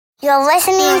You're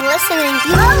listening to Ear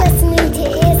Snacks.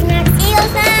 Ear Snacks.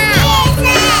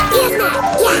 Yeah.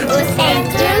 With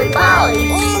Andrew and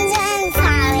Polly.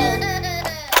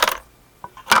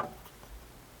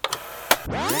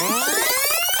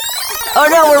 Oh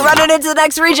no, we're running into the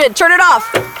next region. Turn it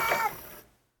off.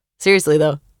 Seriously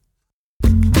though.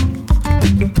 Ear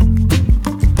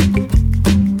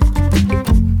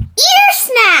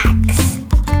Snacks.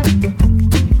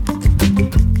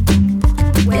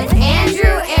 With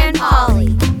Andrew and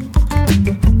Polly.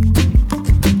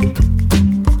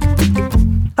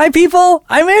 Hi people,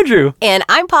 I'm Andrew. And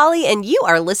I'm Polly, and you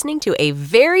are listening to a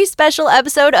very special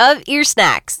episode of Ear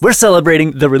Snacks. We're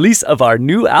celebrating the release of our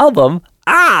new album,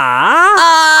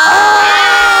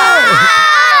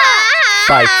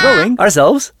 by throwing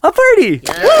ourselves a party.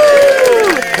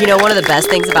 You know one of the best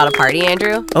things about a party,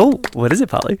 Andrew? Oh, what is it,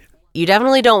 Polly? You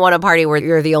definitely don't want a party where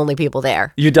you're the only people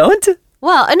there. You don't?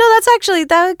 Well, no,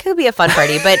 that could be a fun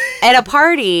party. But at a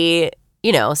party,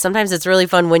 you know, sometimes it's really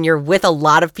fun when you're with a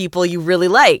lot of people you really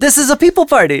like. This is a people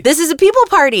party. This is a people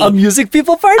party. A music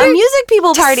people party? A music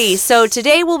people party. So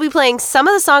today we'll be playing some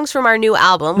of the songs from our new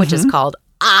album, which is called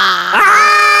which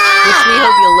we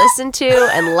hope you'll listen to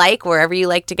and like wherever you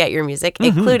like to get your music,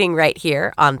 including right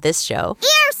here on this show.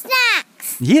 Ear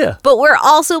Snacks. Yeah. But we're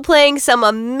also playing some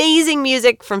amazing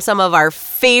music from some of our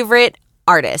favorite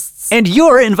artists. And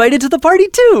you're invited to the party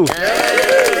too.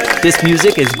 This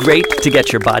music is great to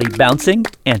get your body bouncing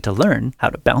and to learn how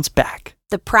to bounce back.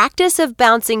 The practice of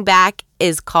bouncing back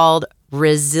is called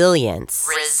resilience.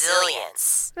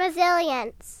 Resilience.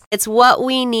 It's what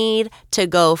we need to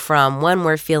go from when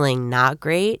we're feeling not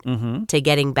great to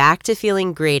getting back to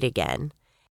feeling great again.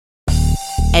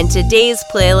 And today's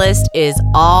playlist is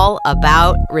all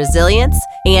about resilience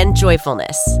and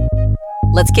joyfulness.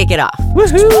 Let's kick it off.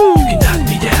 Woohoo! You can knock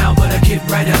me down, but I get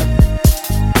right up.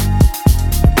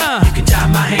 You can tie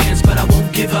my hands, but I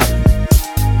won't give up.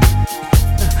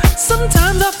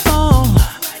 Sometimes I fall,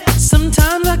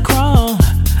 sometimes I crawl.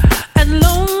 As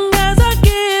long as I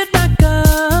get back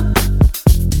up,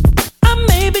 I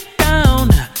may be down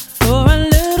for a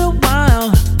little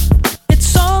while.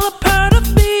 It's all a part of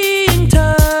being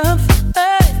tough.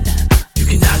 Hey. You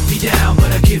can knock me down,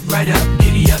 but I get right up.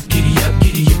 Giddy up, giddy up,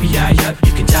 giddy yippee up.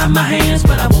 You can tie my hands,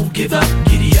 but I won't give up.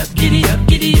 Giddy up, giddy up,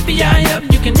 giddy yippee up.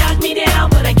 You can knock me down,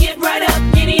 but I get right up.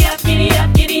 Giddy up, giddy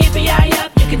up, giddy yippee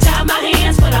up. You can tie my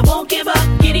hands, but I won't give up.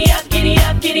 Giddy up, giddy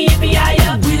up, giddy yippee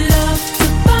up. We love to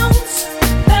bounce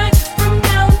back from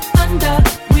down under.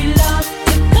 We love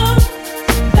to come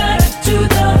back to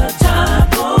the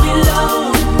top. We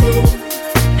love to be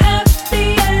happy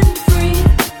and free.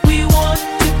 We want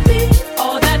to be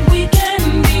all that we can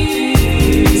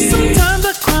be. Sometimes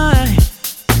I cry,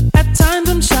 at times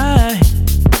I'm shy.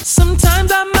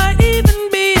 Sometimes I might even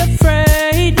be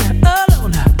afraid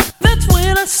alone. That's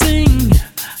when I sing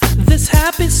this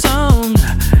happy song.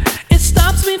 It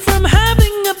stops me from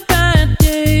having a bad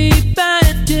day,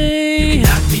 bad day. You can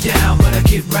knock me down, but I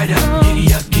get right up.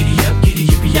 Giddy up, giddy up, giddy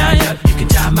yippee up. You can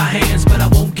tie my hands, but I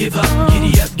won't give up.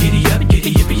 Giddy up, giddy up,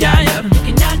 giddy yippee up. You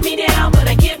can knock me down, but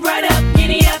I get right up.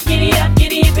 Giddy up, giddy up,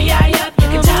 giddy yippee up. You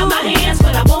can tie my hands,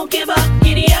 but I won't give up.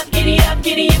 Giddy up, giddy up,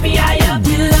 giddy yippee up.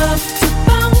 We love to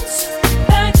bounce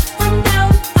back from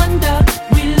down under.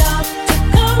 We love to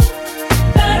come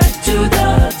back to the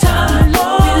top.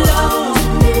 We love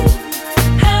to be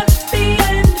happy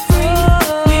and free.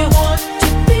 We want to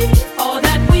be all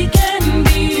that we can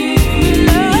be. We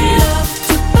love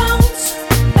to bounce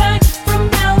back from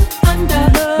down under.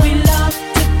 We love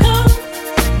to come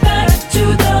back to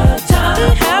the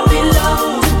top. We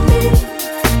love to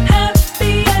be happy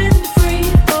and free.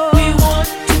 We want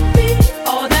to be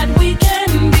all that we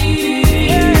can be.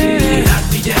 You can knock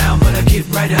me down, but I get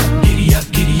right up. Giddy up,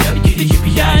 giddy up, giddy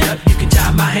yippee up. You can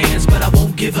tie my hands, but I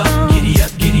won't give up. Giddy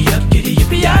up, giddy up, giddy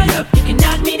yippee up. You can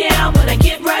knock me down, but I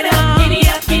get right up. Giddy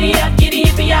up, giddy up, giddy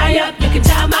yippee up. You can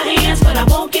tie my hands, but I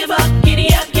won't give up.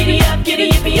 Giddy up, giddy up,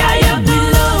 giddy yippee up. We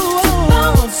love to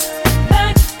bounce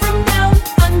back from down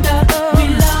under. We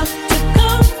love to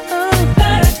come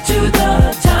back to the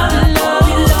top.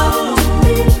 We love to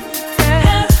be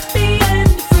happy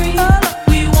and free.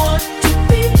 We want to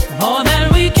be all that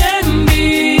we can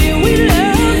be. We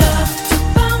love to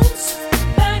bounce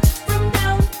back from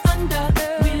down under.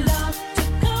 We love to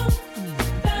come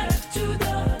back to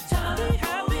the top.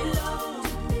 We love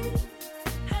to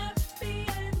be happy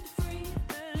and free.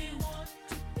 We want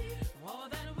to be all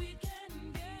that we can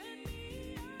be.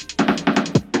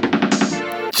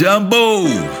 Jumbo,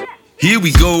 here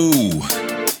we go.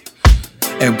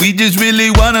 And we just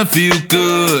really wanna feel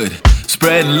good.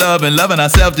 Spreading love and loving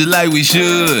ourselves just like we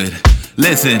should.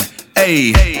 Listen,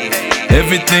 hey.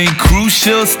 Everything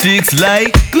crucial sticks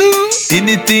like glue.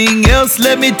 Anything else,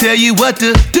 let me tell you what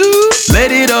to do.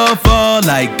 Let it all fall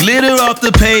like glitter off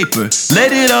the paper.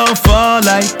 Let it all fall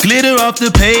like glitter off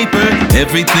the paper.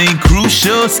 Everything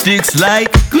crucial sticks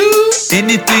like glue.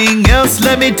 Anything else,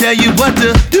 let me tell you what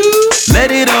to do.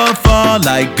 Let it all fall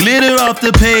like glitter off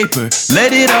the paper.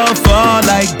 Let it all fall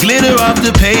like glitter off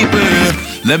the paper.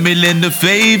 Let me lend a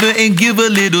favor and give a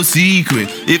little secret.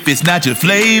 If it's not your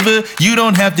flavor, you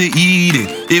don't have to eat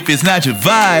it. If it's not your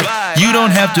vibe, you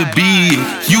don't have to be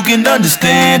it. You can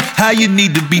understand how you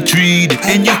need to be treated,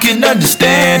 and you can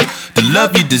understand the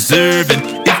love you deserve. And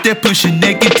if they're pushing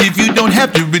negative, you don't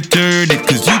have to return it.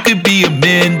 Cause you could be a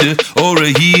mender or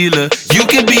a healer. You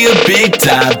can be a big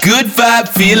time good vibe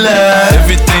feeler.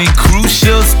 Everything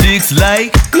crucial sticks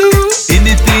like glue.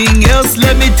 Anything else,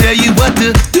 let me tell you what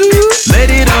to do.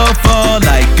 Let it all fall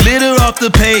like glitter off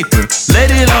the paper. Let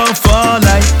it all fall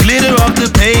like glitter off the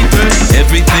paper.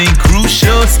 Everything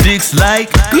crucial sticks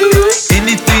like glue.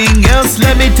 Anything else,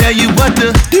 let me tell you what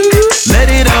to do.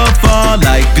 Let it all fall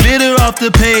like glitter off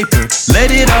the paper. Let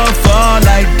it all fall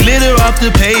like glitter off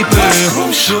the paper. What's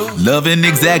crucial? Loving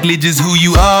exactly just who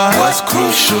you are. What's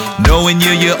crucial? Knowing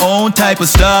you're your own type of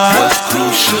star. What's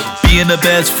crucial? Being the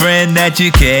best friend that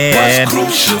you can. What's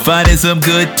crucial? Finding some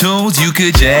good tunes you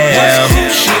could jam. What's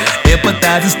crucial?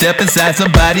 Empathize and step inside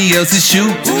somebody else's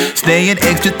shoe. Staying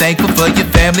extra thankful for your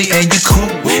family and your crew.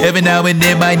 Every now and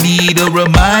then might need a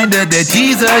reminder that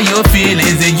these are your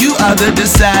feelings and you are the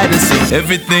decider. So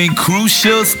everything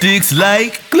crucial sticks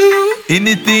like glue.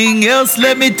 Anything else,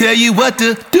 let me tell you what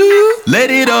to do. Let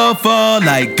it all fall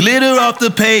like glitter off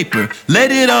the paper.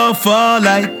 Let it all fall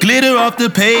like glitter off the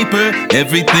paper.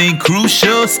 Everything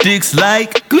crucial sticks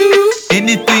like glue.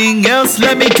 Anything else,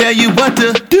 let me tell you what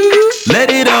to do.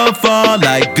 Let it all fall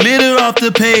like glitter off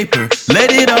the paper.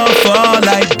 Let it all fall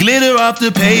like glitter off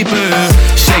the paper.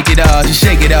 Shake it off, just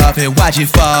shake it off and watch it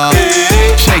fall.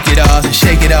 Shake it off and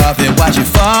shake it off and watch it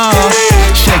fall.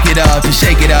 Shake it off, just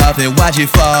shake it off and watch it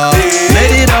fall.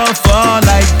 Let it all fall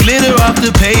like glitter off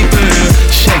the paper.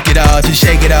 Shake it off, just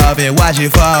shake it off and watch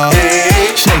it fall.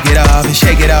 Shake it off and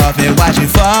shake it off and watch it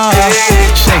fall.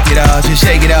 Shake it off, just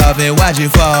shake it off and watch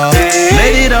it fall.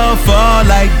 Let it all fall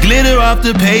like glitter off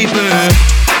the paper.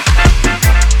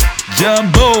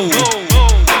 Jumbo.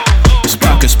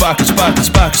 Sparkle, sparkle, sparkle,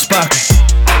 sparkle, sparkle.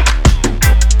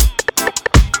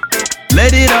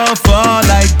 Let it all fall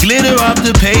like glitter off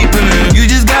the paper. You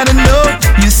just gotta know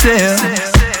yourself.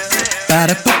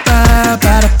 Ba-da-ba-ba,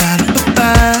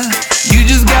 ba-da-ba-da-ba-ba. You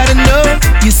just gotta know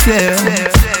yourself.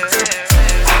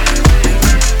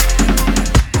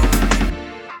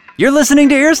 You're listening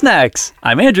to Ear Snacks.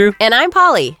 I'm Andrew. And I'm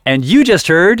Polly. And you just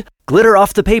heard Glitter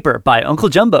Off the Paper by Uncle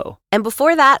Jumbo. And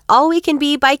before that, All We Can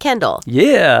Be by Kendall.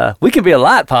 Yeah, we can be a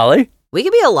lot, Polly. We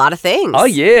could be a lot of things. Oh,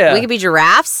 yeah. We could be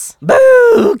giraffes.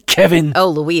 Boo, Kevin. Oh,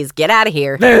 Louise, get out of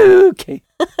here. Okay.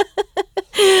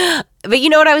 But you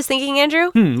know what I was thinking,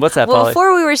 Andrew? What's that, Well, Polly?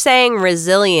 before we were saying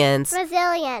resilience,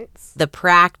 Resilience. the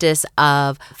practice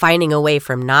of finding a way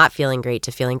from not feeling great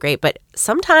to feeling great. But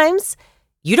sometimes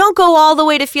you don't go all the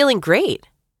way to feeling great.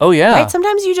 Oh, yeah. Right?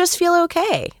 Sometimes you just feel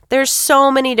okay. There's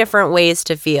so many different ways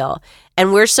to feel.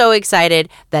 And we're so excited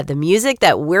that the music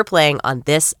that we're playing on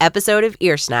this episode of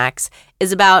Ear Snacks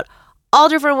is about all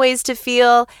different ways to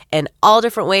feel and all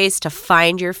different ways to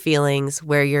find your feelings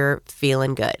where you're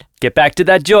feeling good. Get back to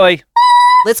that joy.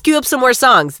 Let's cue up some more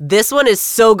songs. This one is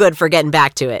so good for getting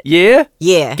back to it. Yeah?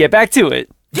 Yeah. Get back to it.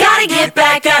 Gotta get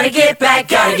back, gotta get back,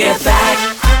 gotta get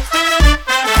back.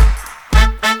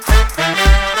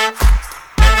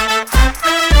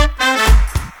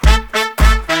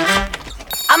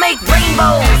 I make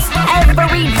rainbows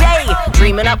every day,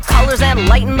 dreaming up colors and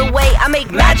lighting the way. I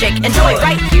make magic and joy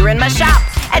right here in my shop,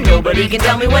 and nobody can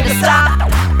tell me when to stop.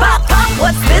 Pop, pop,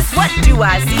 what's this? What do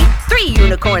I see? 3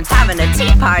 unicorns having a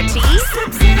tea party.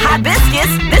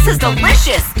 Hibiscus, this is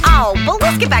delicious. Oh, well,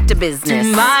 let's get back to business.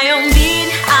 My own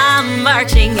beat, I'm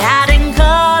marching, adding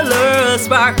color,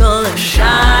 sparkle and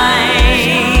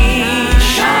shine.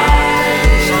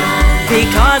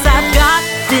 Because I've got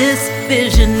this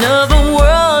vision of a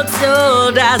world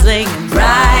so dazzling and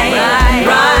bright.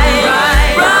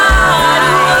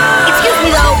 Excuse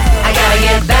me, though. I gotta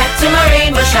get back to my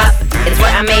rainbow shop. It's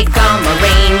where I make all my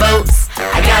rainbows.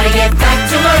 I gotta get back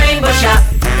to my rainbow shop.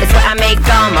 It's where I make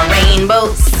all my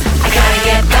rainbows. I gotta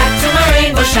get back to my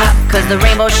rainbow shop, 'cause the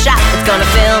rainbow shop is gonna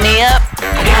fill me up.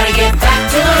 I gotta get back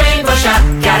to the rainbow shop.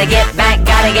 Gotta get back,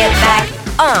 gotta get back.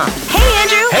 Hey,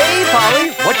 Andrew. Hey,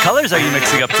 Polly. What colors are you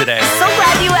mixing up today? So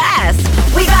glad you asked.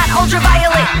 We got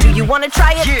ultraviolet. Do you want to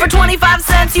try it? For 25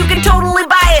 cents, you can totally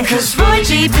buy it. Cause Roy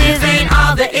G. Biz ain't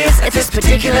all there is at this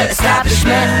particular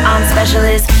establishment. I'm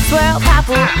specialist. Swirl,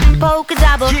 popple, polka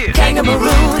double,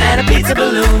 kangaroo, and a pizza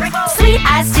balloon. Sweet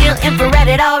iced steel, infrared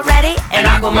it already, and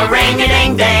aquamarine,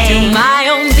 dang dang. To my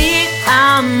own beat,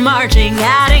 I'm marching,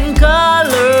 adding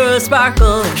color,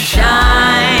 sparkle, and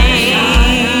shine.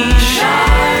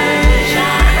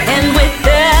 And with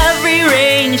every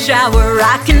rain shower,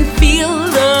 I can feel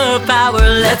the power.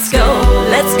 Let's go,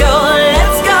 let's go,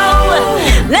 let's go,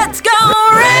 let's go,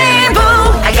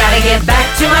 rainbow. I gotta get back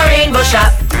to my rainbow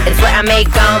shop. It's where I make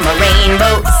all my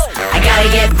rainbows. I gotta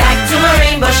get back to my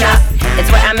rainbow shop. It's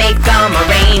where I make all my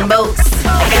rainbows.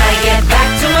 I gotta get back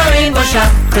to my rainbow shop.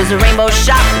 Cause the rainbow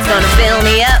shop is gonna fill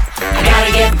me up. I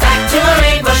gotta get back to my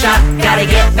rainbow shop. Gotta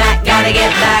get back, gotta get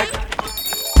back.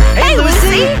 Hey,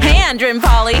 Lucy! Hey, Andrew and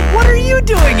Polly! What are you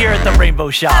doing here at the Rainbow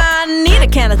Shop? I need a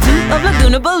can or two of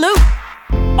Laguna Baloo.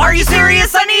 Are you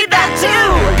serious? I need that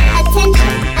too!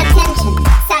 Attention, attention.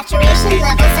 Saturation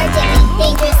levels are dipping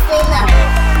dangerously low.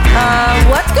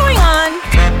 What's going on?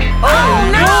 Oh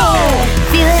no!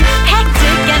 Feeling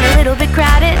hectic and a little bit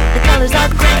crowded. The colors are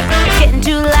great, it's getting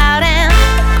too loud and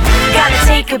gotta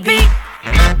take a beat,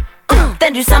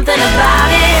 then do something about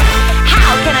it.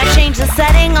 How can I change the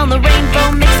setting on the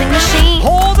rainbow mixing machine?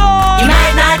 Hold on! You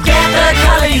might not get the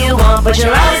color you want, but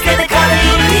you'll always get the color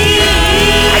you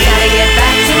need. I gotta get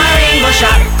back to my rainbow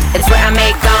shop. It's where I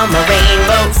make all my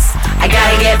rainbows. I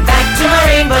gotta get back to my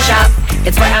rainbow shop.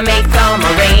 It's where I make all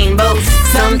my rainbows.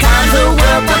 Sometimes the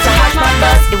world wants to harsh my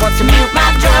buzz. It wants to mute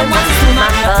my joy, wants to smooth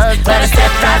my hug. But I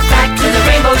step right back to the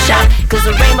rainbow shop. Cause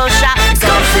the rainbow shop is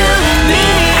gonna fill me.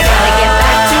 I gotta get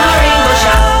back to my rainbow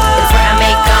shop. It's where I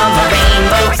make all my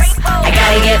rainbows. I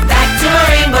gotta get back to my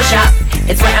rainbow shop.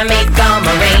 It's where I make all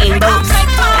my rainbows.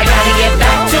 I gotta get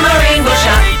back to my rainbow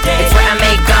shop. It's where I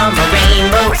make all my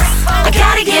rainbows. I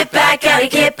gotta get back, gotta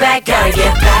get back, gotta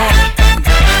get back.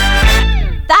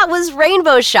 That was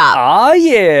Rainbow Shop Oh,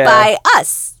 yeah. by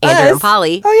us, Andrew Us? and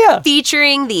Polly. Oh, yeah.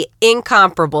 Featuring the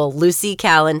incomparable Lucy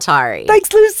Kalantari.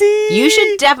 Thanks, Lucy! You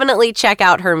should definitely check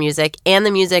out her music and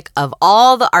the music of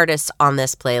all the artists on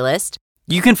this playlist.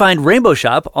 You can find Rainbow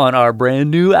Shop on our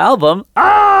brand new album.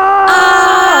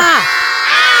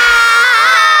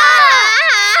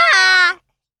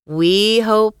 We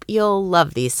hope you'll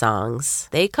love these songs.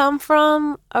 They come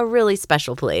from a really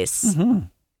special place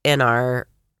in our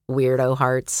weirdo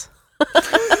hearts.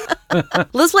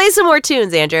 Let's play some more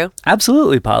tunes, Andrew.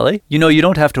 Absolutely, Polly. You know, you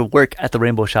don't have to work at the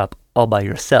Rainbow Shop all by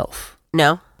yourself.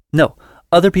 No? No,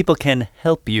 other people can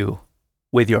help you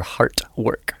with your heart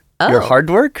work. Oh. Your hard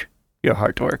work? Your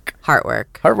heart work. Heart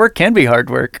work. Heart work can be hard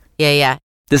work. Yeah.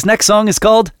 This next song is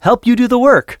called Help You Do the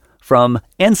Work from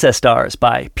Ancestors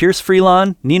by Pierce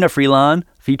Freelon, Nina Freelon,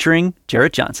 featuring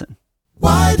Jarrett Johnson.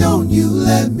 Why don't you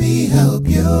let me help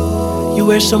you? You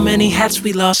wear so many hats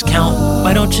we lost count.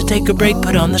 Why don't you take a break,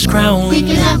 put on this crown? We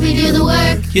can help you do the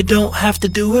work. You don't have to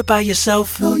do it by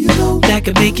yourself. No, you don't. That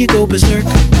could make you go berserk.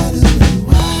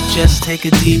 Just take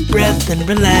a deep breath and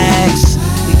relax.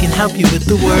 We can help you with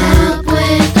the work. Help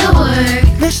with the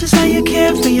work. This is how you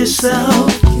care for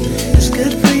yourself. It's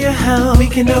good for your health. We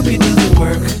can help you do the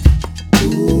work.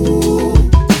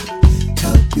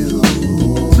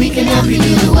 We can help you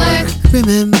do the work.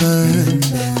 Remember,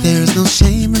 there's no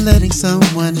shame in letting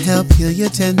someone help heal your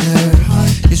tender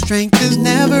heart. Your strength is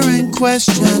never in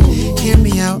question. Hear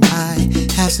me out, I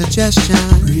have suggestions.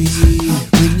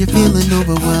 When you're feeling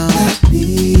overwhelmed,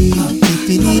 if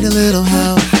you need a little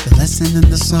help, the lesson in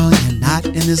the song, you're not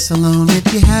in this alone.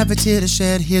 If you have a tear to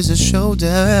shed, here's a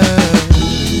shoulder.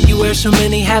 You wear so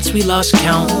many hats we lost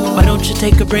count. Why don't you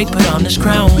take a break, put on this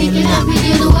crown? We can help you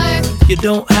do the work. You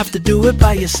don't have to do it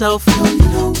by yourself.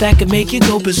 That could make you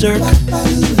go berserk.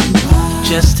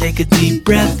 Just take a deep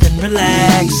breath and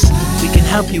relax. We can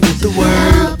help you with the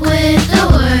work. Help with the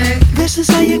work. This is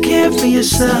how you care for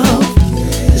yourself.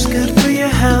 It's good for your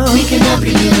health. We can help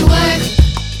you do the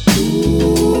work.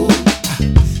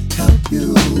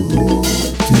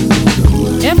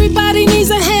 Everybody needs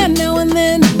a hand now and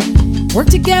then. Work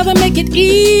together, make it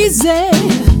easy.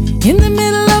 In the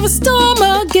middle of a storm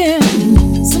again,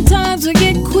 sometimes we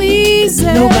get queasy.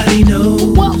 Nobody knows.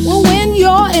 Well, when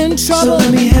you're in So trouble,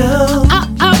 let me help.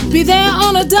 I'll be there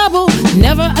on a double.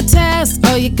 Never a task,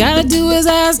 all you gotta do is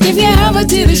ask. If you have a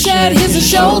tear to shed, here's a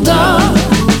shoulder.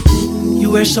 You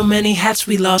wear so many hats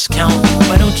we lost count.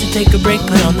 Why don't you take a break,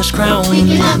 put on this crown? We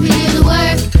can help you do the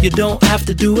work. You don't have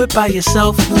to do it by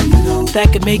yourself. That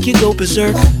could make you go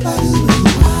berserk.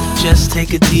 Just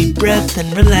take a deep breath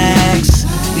and relax.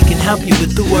 We can help you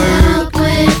with the work. Help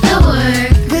with the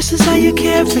work. This is how you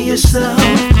care for yourself.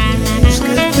 It's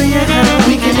good for your health.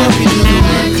 We can help you do the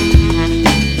work.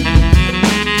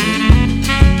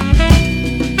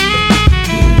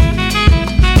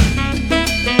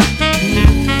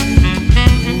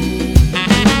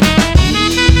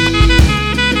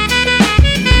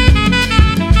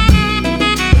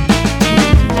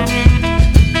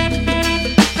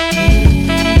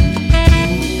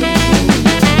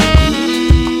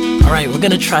 All right, we're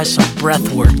gonna try some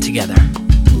breath work together.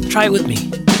 Try it with me.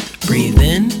 Breathe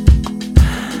in.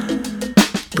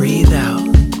 Breathe out.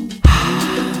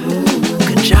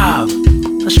 Good job.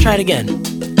 Let's try it again.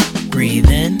 Breathe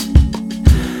in.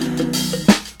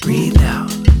 Breathe out.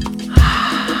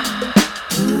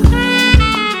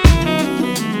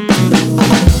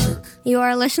 You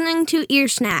are listening to Ear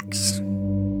Snacks.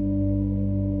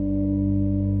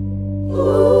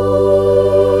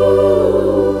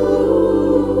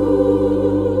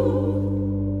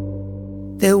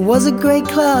 There was a great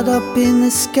cloud up in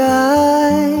the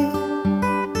sky.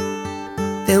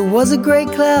 There was a great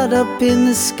cloud up in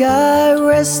the sky,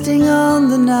 resting on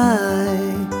the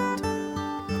night.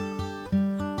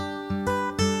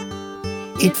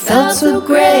 It felt so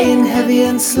gray and heavy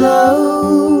and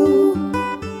slow.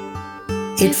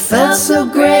 It felt so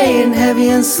gray and heavy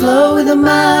and slow, with a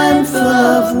mind full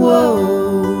of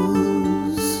woes.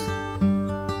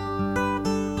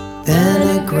 Then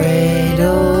a great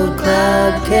old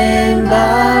cloud came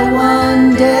by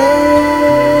one day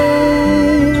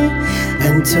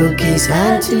and took his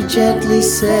hand to gently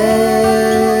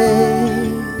say,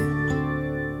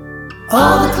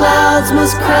 all the clouds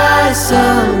must cry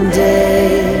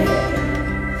someday.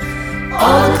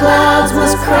 All the clouds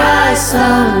must cry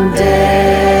someday.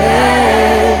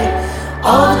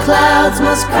 All the clouds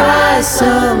must cry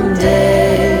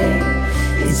someday.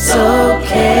 It's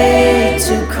okay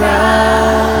to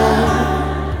cry.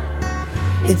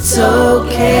 It's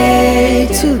okay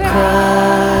to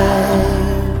cry.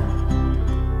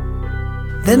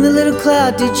 Then the little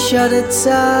cloud did shut its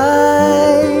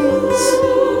eyes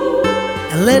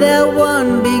and let out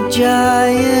one big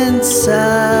giant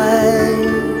sigh.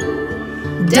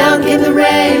 Down came the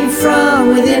rain from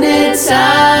within its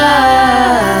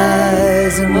eyes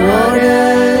and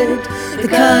watered the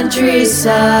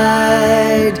countryside.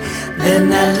 Then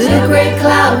that little great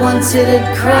cloud, once it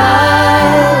had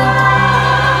cried,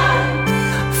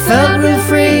 felt real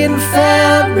free and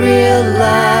felt real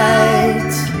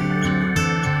light.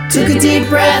 Took a deep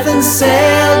breath and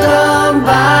sailed on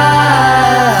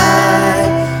by,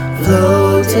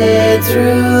 floated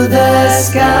through the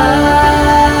sky.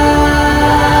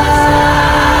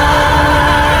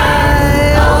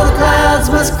 All the clouds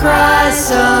must cry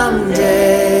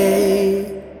someday.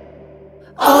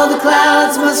 All the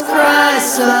clouds must cry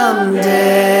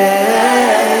someday.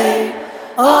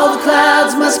 All the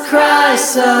clouds must cry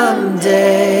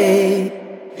someday.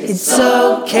 It's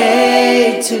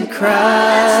okay to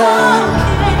cry.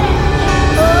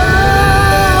 Oh,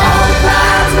 all the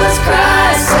clouds must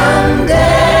cry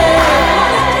someday.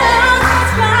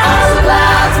 All the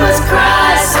clouds must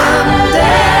cry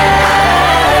someday.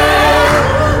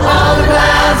 All the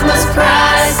clouds must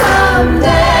cry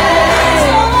someday.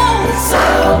 It's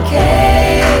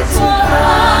okay to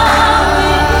cry.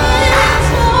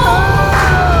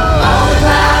 All the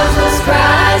clouds must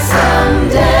cry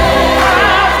someday.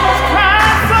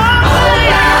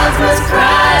 Must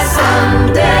cry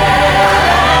someday.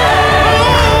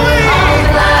 All the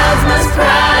clouds must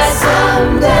cry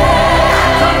someday.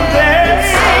 It's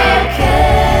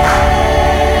okay. It's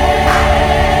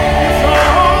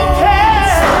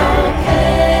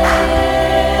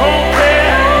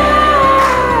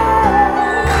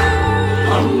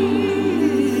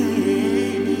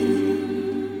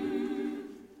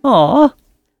Aw.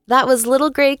 That was Little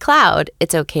Gray Cloud,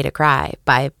 It's Okay to Cry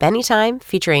by Benny Time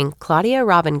featuring Claudia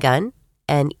Robin Gunn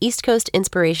and East Coast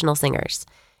inspirational singers.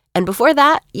 And before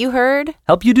that, you heard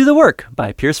Help You Do the Work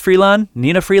by Pierce Freelon,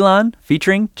 Nina Freelon,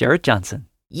 featuring Jarrett Johnson.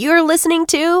 You're listening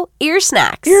to Ear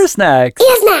Snacks. Ear Snacks.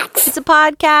 Ear Snacks. It's a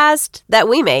podcast that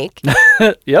we make.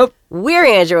 Yep. We're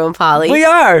Andrew and Polly. We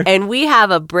are. And we have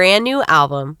a brand new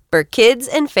album for kids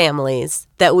and families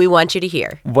that we want you to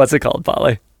hear. What's it called,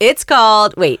 Polly? It's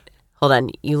called, wait, hold on.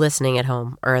 You listening at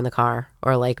home or in the car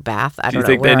or like bath? I Do don't you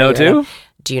think know. they know too?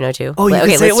 Do you know too? Oh, you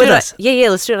can say it with us. Yeah,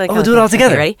 let's do it. Like Oh, we'll do it all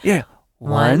together. Okay, ready? Yeah.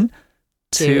 1,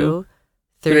 2,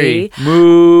 3.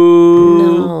 Moo.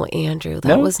 No, Andrew,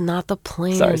 that was not the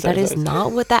plan. Sorry, that is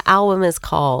not what the album is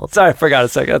called. Sorry, I forgot a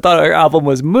second. I thought our album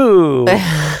was Moo.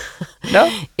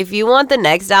 No? If you want the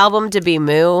next album to be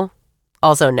Moo,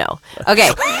 also no. Okay.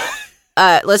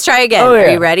 let's try again. Oh, yeah. Are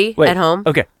you ready Wait. at home?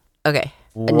 Okay. Okay.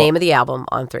 Name of the album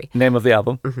on 3. Name of the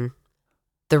album.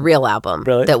 The real album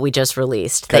Really? that we just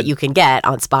released that you can get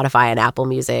on Spotify and Apple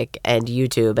Music and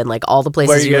YouTube and like all the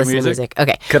places Where you get listen to music.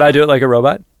 Okay. Could I do it like a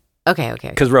robot? Okay.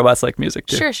 Because robots like music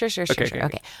too. Sure. Okay.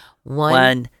 Okay.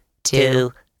 1,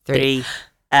 2, 3.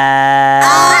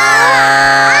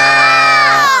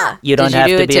 You don't Did you have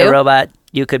do to it be too? a robot.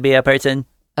 You could be a person.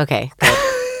 Okay. Good.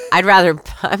 I'd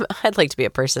like to be a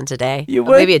person today. You Or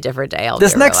would? maybe a different day. I'll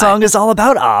This be a next robot. song is all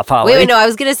about Polly. Wait, no, I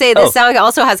was going to say this song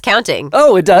also has counting.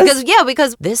 Oh, it does?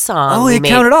 Because this song we it made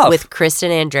counted off. with Kristen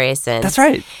Andreasen. That's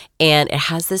right. And it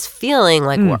has this feeling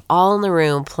like we're all in the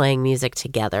room playing music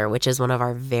together, which is one of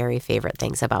our very favorite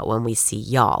things about when we see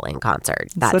y'all in concert.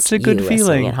 That's such a good you listening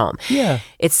feeling. at home. Yeah.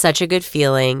 It's such a good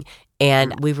feeling.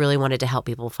 And we really wanted to help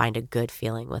people find a good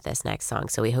feeling with this next song.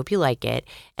 So we hope you like it.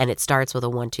 And it starts with a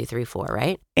 1, 2, 3, 4,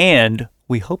 right? And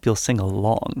we hope you'll sing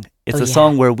along. It's Oh, a yeah.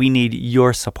 song where we need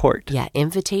your support. Yeah,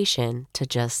 invitation to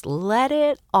just let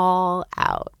it all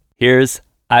out. Here's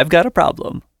I've Got a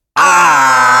Problem.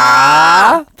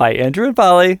 By Andrew and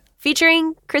Polly.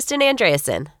 Featuring Kristen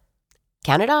Andreasen.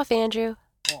 Count it off, Andrew.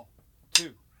 1,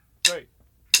 2, 3.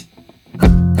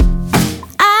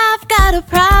 I've got a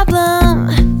problem.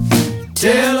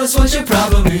 Tell us what your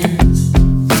problem is.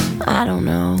 I don't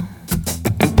know.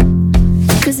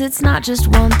 'Cause it's not just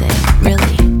one thing,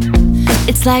 really.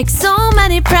 It's like so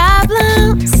many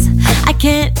problems. I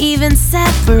can't even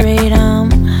separate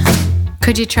them.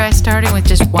 Could you try starting with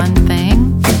just one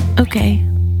thing? Okay.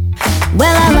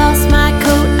 Well, I lost my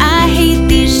coat. I hate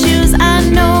these shoes. I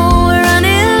know we're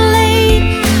running late.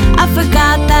 I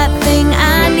forgot that thing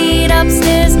I need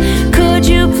upstairs. Could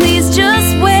you please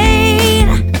just wait?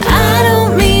 I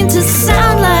don't mean to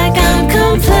sound like I'm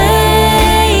complaining.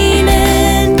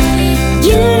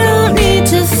 You don't need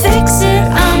to fix it.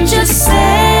 I'm just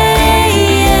saying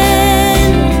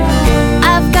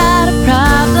I've got a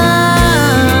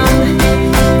problem,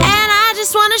 and I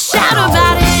just want to shout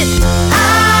about it.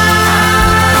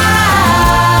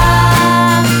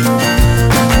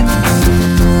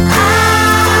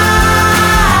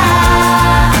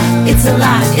 It's a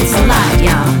lot,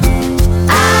 y'all.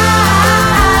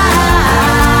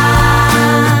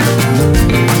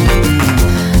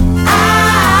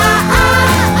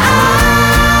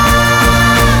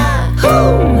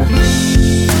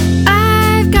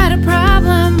 I've got a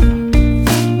problem.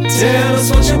 Tell us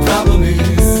what your problem is.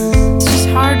 It's just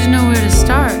hard to know where to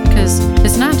start, 'cause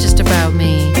it's not just about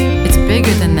me. It's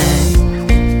bigger than that.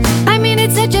 I mean,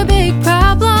 it's such a big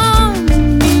problem.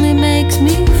 It makes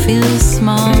me feel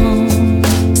small,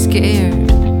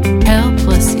 scared,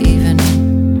 helpless even.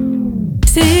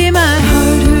 See, my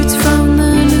heart hurts from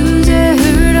the news I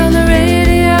heard on the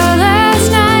radio last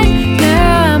night.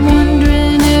 Now I'm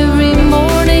wondering every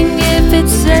morning if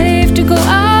it's safe to go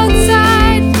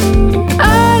outside.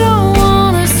 I don't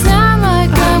wanna sound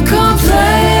like I'm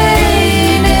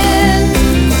complaining.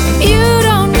 You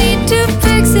don't need to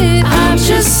fix it. I'm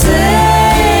just saying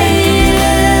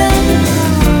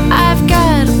I've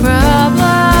got a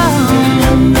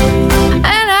problem,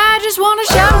 and I just wanna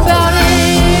shout about it.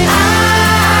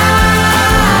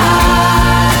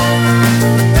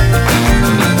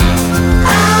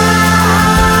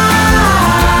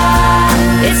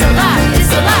 It's a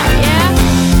lot, yeah.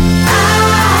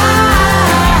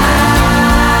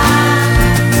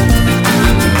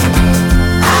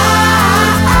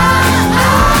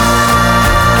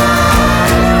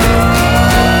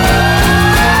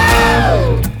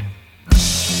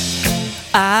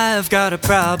 I've got a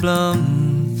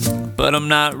problem, but I'm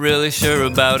not really sure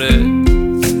about it.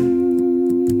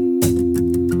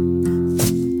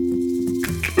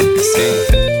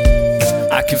 See,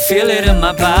 I can feel it in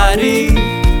my body,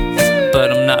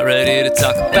 but I'm not ready to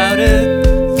talk about it.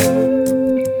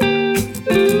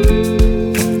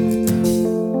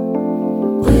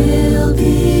 We'll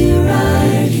be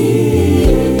right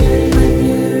here when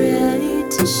you're ready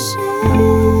to share.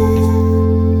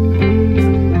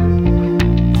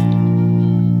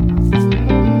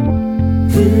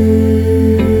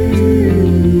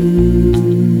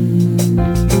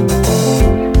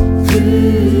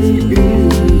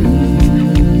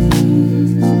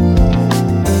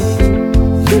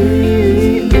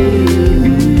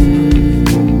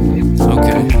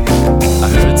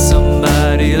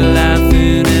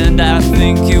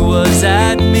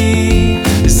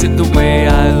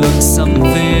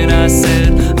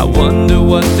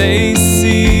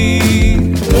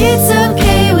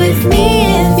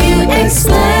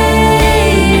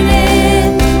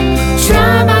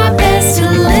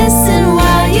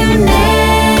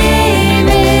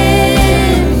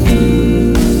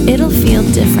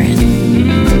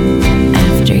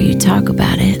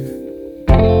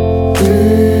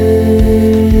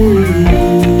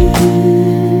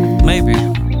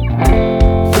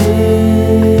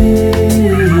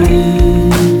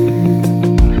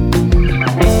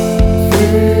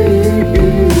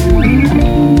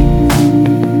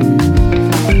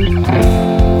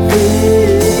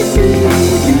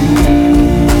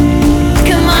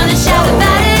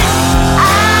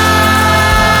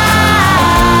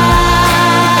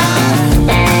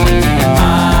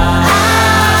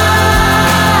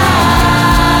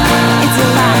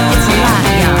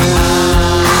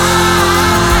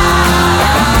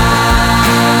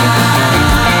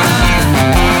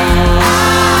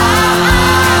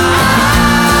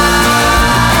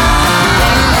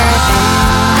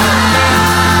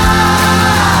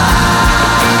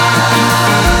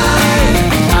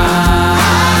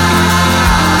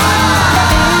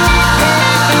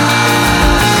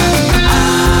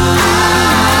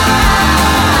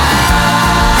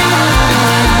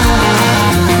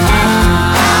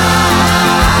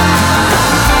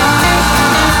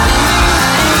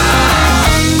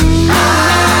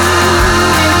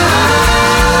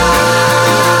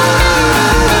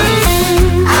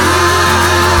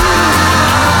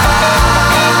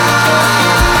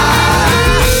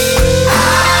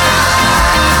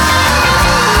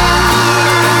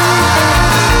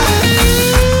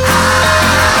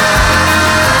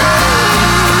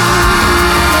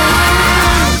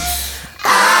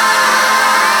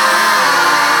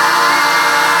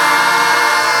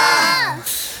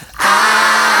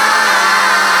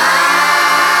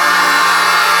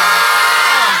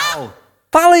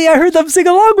 I heard them sing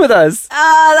along with us.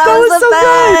 Oh, that was so the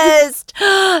best.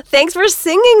 Thanks for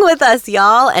singing with us,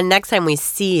 y'all. And next time we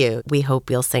see you, we hope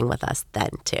you'll sing with us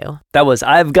then, too. That was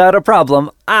I've Got a Problem,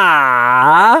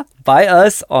 by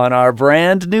us on our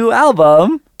brand new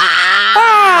album.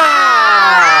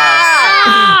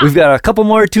 We've got a couple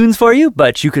more tunes for you,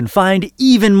 but you can find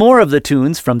even more of the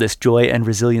tunes from this Joy and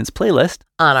Resilience playlist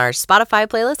on our Spotify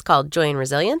playlist called Joy and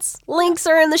Resilience. Links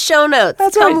are in the show notes.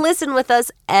 That's Come right. listen with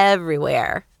us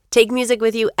everywhere. Take music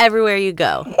with you everywhere you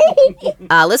go.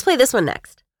 Let's play this one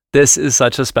next. This is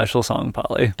such a special song,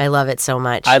 Polly. I love it so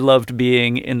much. I loved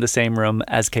being in the same room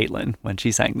as Caitlin when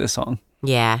she sang this song.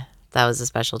 Yeah, that was a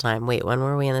special time. Wait, when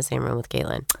were we in the same room with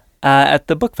Caitlin? At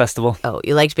the book festival. Oh,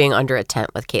 you liked being under a tent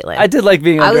with Caitlin. I did like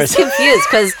being under a tent. I was confused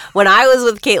because when I was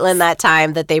with Caitlin that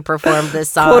time that they performed this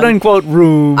song, quote unquote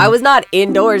room. I was not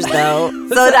indoors though.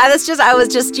 So I was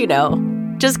just,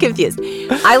 just confused.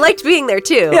 I liked being there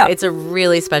too. Yeah. It's a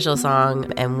really special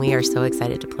song and we are so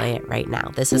excited to play it right now.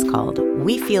 This is called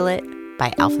We Feel It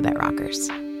by Alphabet Rockers.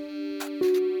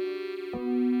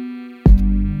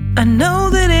 I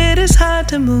know that it is hard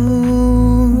to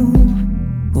move.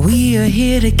 We are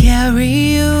here to carry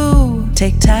you.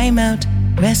 Take time out,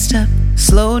 rest up,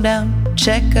 slow down,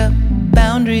 check up,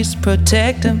 boundaries,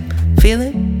 protect them. Feel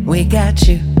it? We got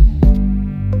you.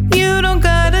 You don't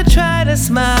gotta try to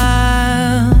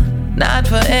smile, not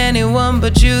for anyone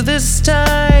but you this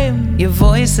time. Your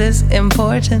voice is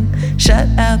important. Shut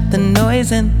out the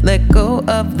noise and let go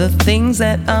of the things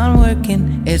that aren't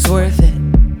working. It's worth it.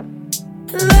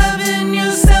 Loving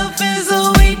yourself is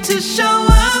a way to show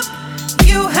up.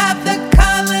 You have the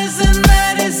colors and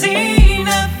that is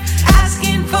enough.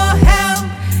 Asking for help,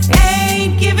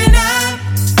 ain't giving up.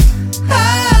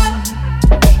 Oh.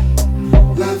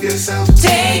 Love yourself.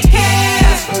 Take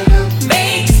care,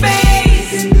 make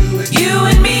space. You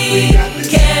and me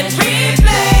can't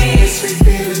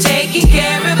replace. Taking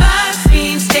care of us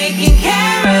means taking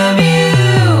care of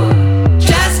you.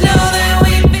 Just know that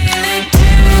we feel it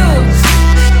too.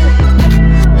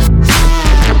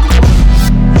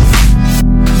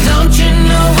 Don't you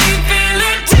know we feel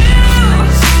it too?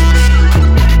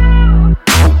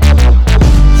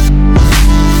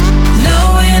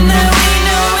 Knowing that we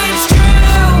know it's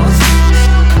true.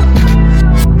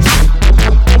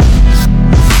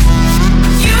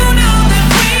 You know that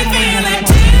we feel it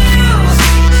too.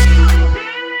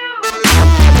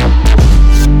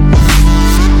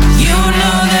 You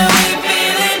know that we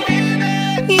feel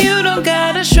it. You don't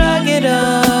gotta shrug it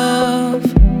off.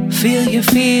 Feel your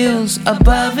feels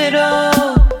above it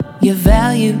all. Your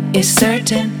value is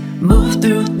certain. Move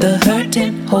through the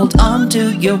hurting. Hold on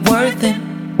to your worth.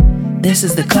 This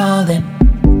is the calling.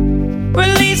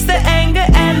 Release the anger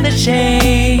and the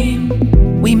shame.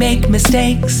 We make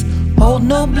mistakes, hold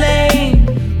no blame.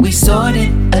 We sort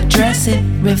it, address it,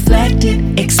 reflect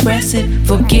it, express it.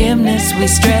 Forgiveness, we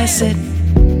stress it.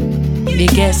 You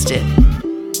guessed it.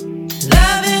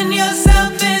 Loving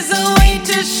yourself is a way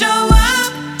to show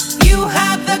up. You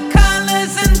have the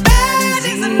colors and that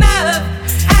is enough.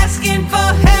 Asking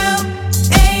for help,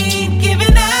 ain't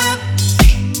giving up.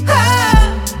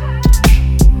 Oh.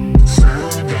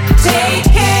 Take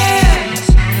care,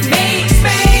 make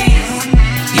space.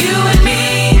 You and me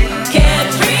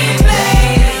can't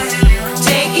replace.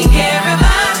 Taking care of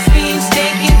us means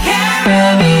taking care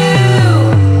of you.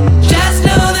 Just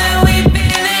know that we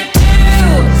feel it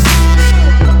too.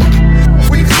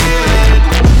 We feel it.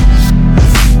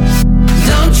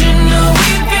 Don't you know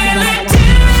we feel it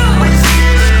too? We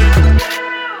feel it.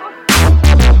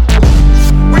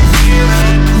 We feel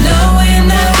it. Knowing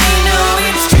that we know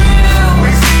it's true.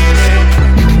 We feel it.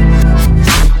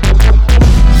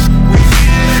 We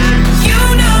feel it. You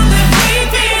know that we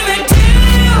feel it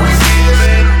too. We feel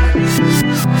it.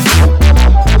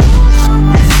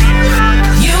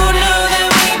 You know that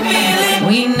we feel it.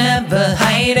 We never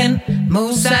hiding,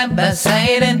 move side by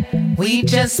side and we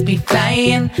just be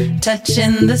flying,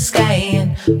 touching the sky.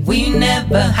 And we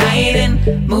never hiding,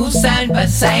 move side by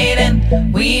side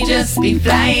and we just be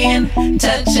flying,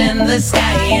 touching the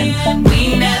sky. And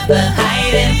we never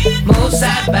hiding, move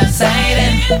side by side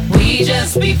and we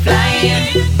just be flying,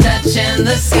 touching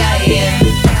the sky.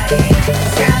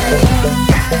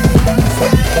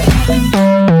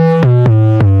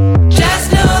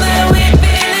 Just know that we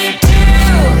feel it too.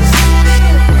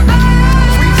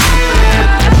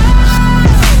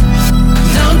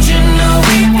 Don't you know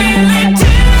we feel it too?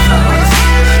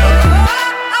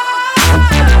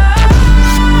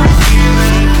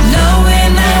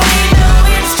 Knowing that we know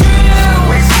it's true.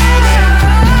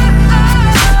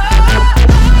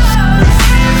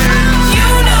 You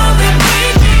know that we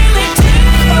feel it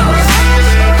too.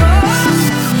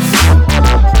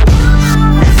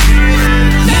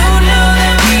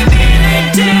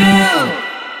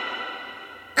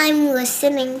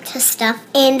 listening to stuff,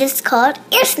 and it's called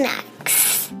Ear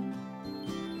Snacks.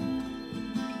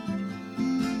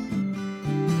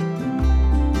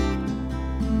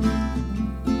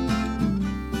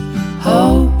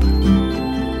 Hope.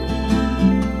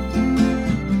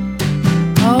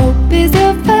 Hope is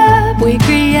a verb we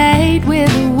create with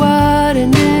a word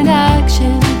and an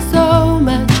action. So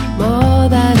much more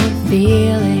than a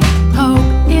feeling.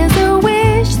 Hope is a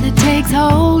wish that takes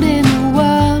hold in the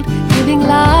world, giving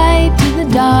light to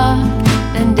the dark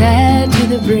and air to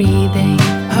the breathing.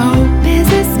 Hope is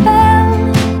a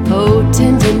spell,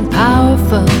 potent and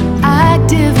powerful,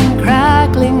 active and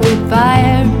crackling with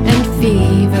fire and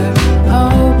fever.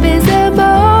 Hope is a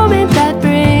moment that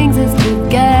brings us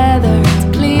together.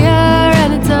 It's clear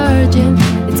and it's urgent,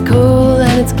 it's cool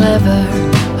and it's clever.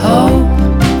 Hope.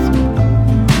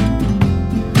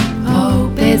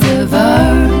 Hope is a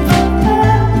verb.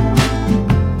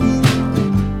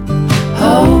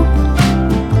 Hope.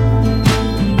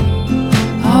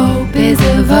 Hope is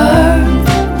a verb.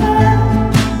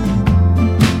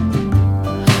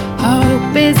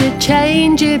 Hope is a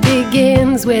change, it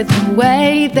begins with the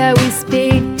way that we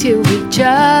speak to each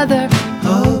other.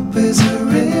 Hope is a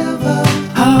river.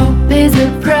 Hope is a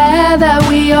prayer that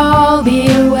we all be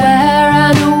aware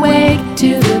and awake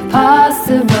to the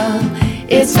possible.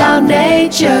 It's our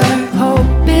nature.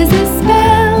 Hope is a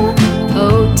spell,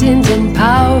 potent and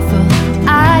powerful,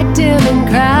 active and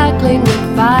crackling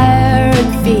with fire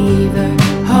and fever.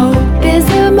 Hope is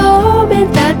a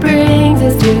moment that brings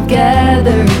us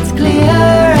together. It's clear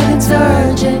and it's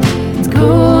urgent, it's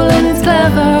cool and it's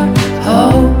clever.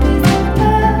 Hope.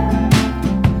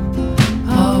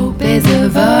 Hope is a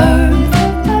verb.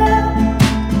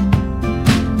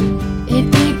 It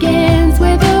begins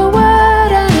with a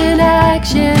word and an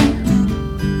action.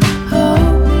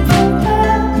 Hope.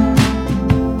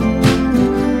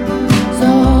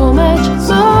 So much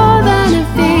more than a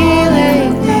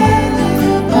feeling.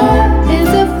 Hope is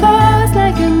a force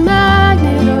like a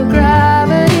magnet or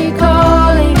gravity,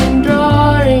 calling and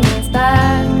drawing us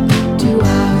back to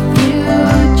our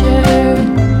future.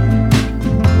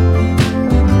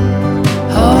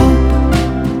 Hope.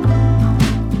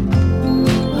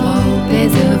 Hope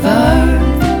is a verb.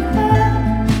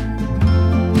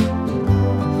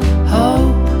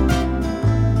 Hope.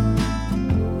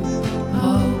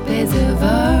 Hope is a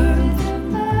verb.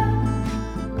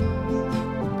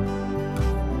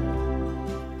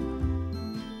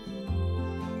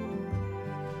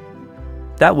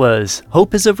 That was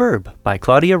Hope is a Verb by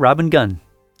Claudia Robin Gunn.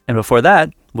 And before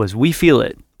that was We Feel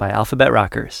It by Alphabet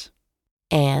Rockers.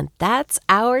 And that's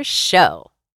our show.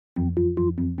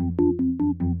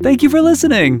 Thank you for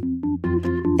listening.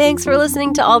 Thanks for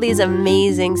listening to all these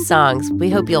amazing songs.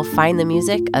 We hope you'll find the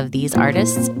music of these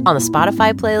artists on the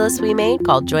Spotify playlist we made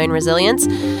called Joy and Resilience.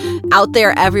 Out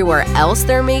there everywhere else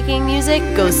they're making music,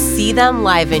 go see them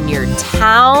live in your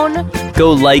town.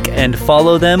 Go like and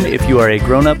follow them if you are a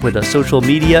grown-up with a social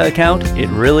media account. It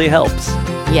really helps.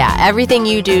 Yeah, everything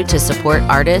you do to support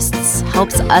artists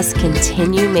helps us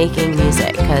continue making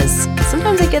music, because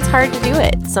sometimes it gets hard to do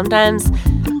it. Sometimes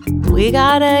we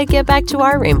gotta get back to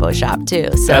our rainbow shop too.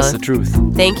 So that's the truth.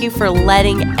 Thank you for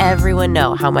letting everyone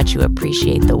know how much you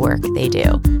appreciate the work they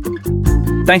do.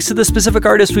 Thanks to the specific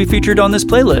artists we featured on this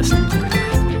playlist.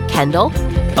 Kendall,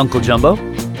 Uncle Jumbo,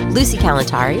 Lucy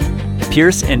Kalantari,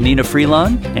 Pierce and Nina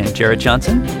Freelon, and Jarrett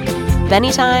Johnson,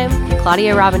 Benny Time,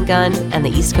 Claudia Robin Gunn, and the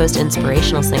East Coast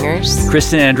Inspirational Singers,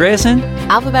 Kristen Andreasen,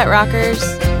 Alphabet Rockers.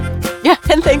 Yeah,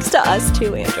 and thanks to us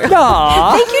too, Andrew.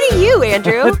 Aww. Thank you to you,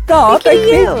 Andrew. Aw,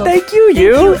 thank you. Thank you. Thank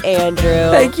you,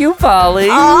 Andrew. Thank you, Polly.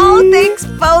 Oh, thanks,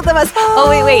 both of us. Oh,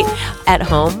 wait. At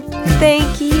home,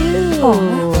 thank you.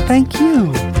 Oh, thank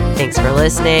you. Thanks for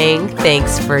listening.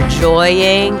 Thanks for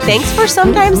joying. Thanks for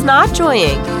sometimes not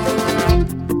joying.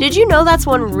 Did you know that's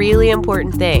one really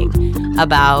important thing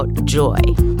about joy?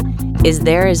 Is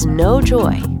there is no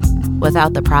joy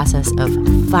without the process of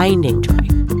finding joy.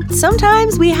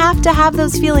 Sometimes we have to have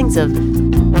those feelings of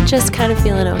just kind of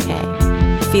feeling okay,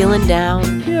 feeling down,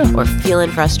 or feeling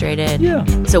frustrated. Yeah.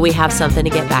 So we have something to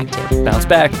get back to. Bounce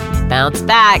back. Bounce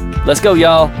back. Let's go,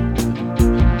 y'all.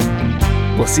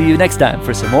 We'll see you next time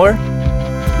for some more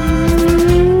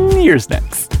Near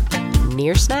Snacks.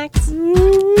 Near Snacks?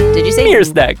 Did you say Near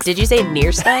Snacks? Did you say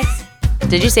Near Snacks?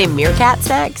 Did you say Meerkat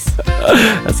Snacks?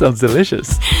 That sounds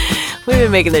delicious. We've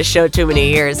been making this show too many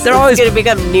years. They're always going to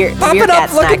become popping Meerkat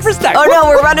up looking for snacks. Oh no,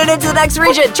 we're running into the next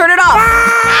region. Turn it off.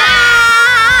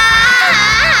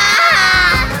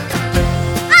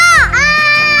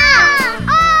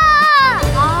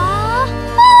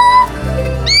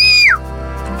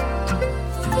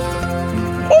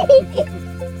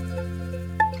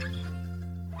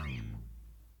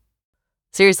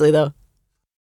 Seriously, though.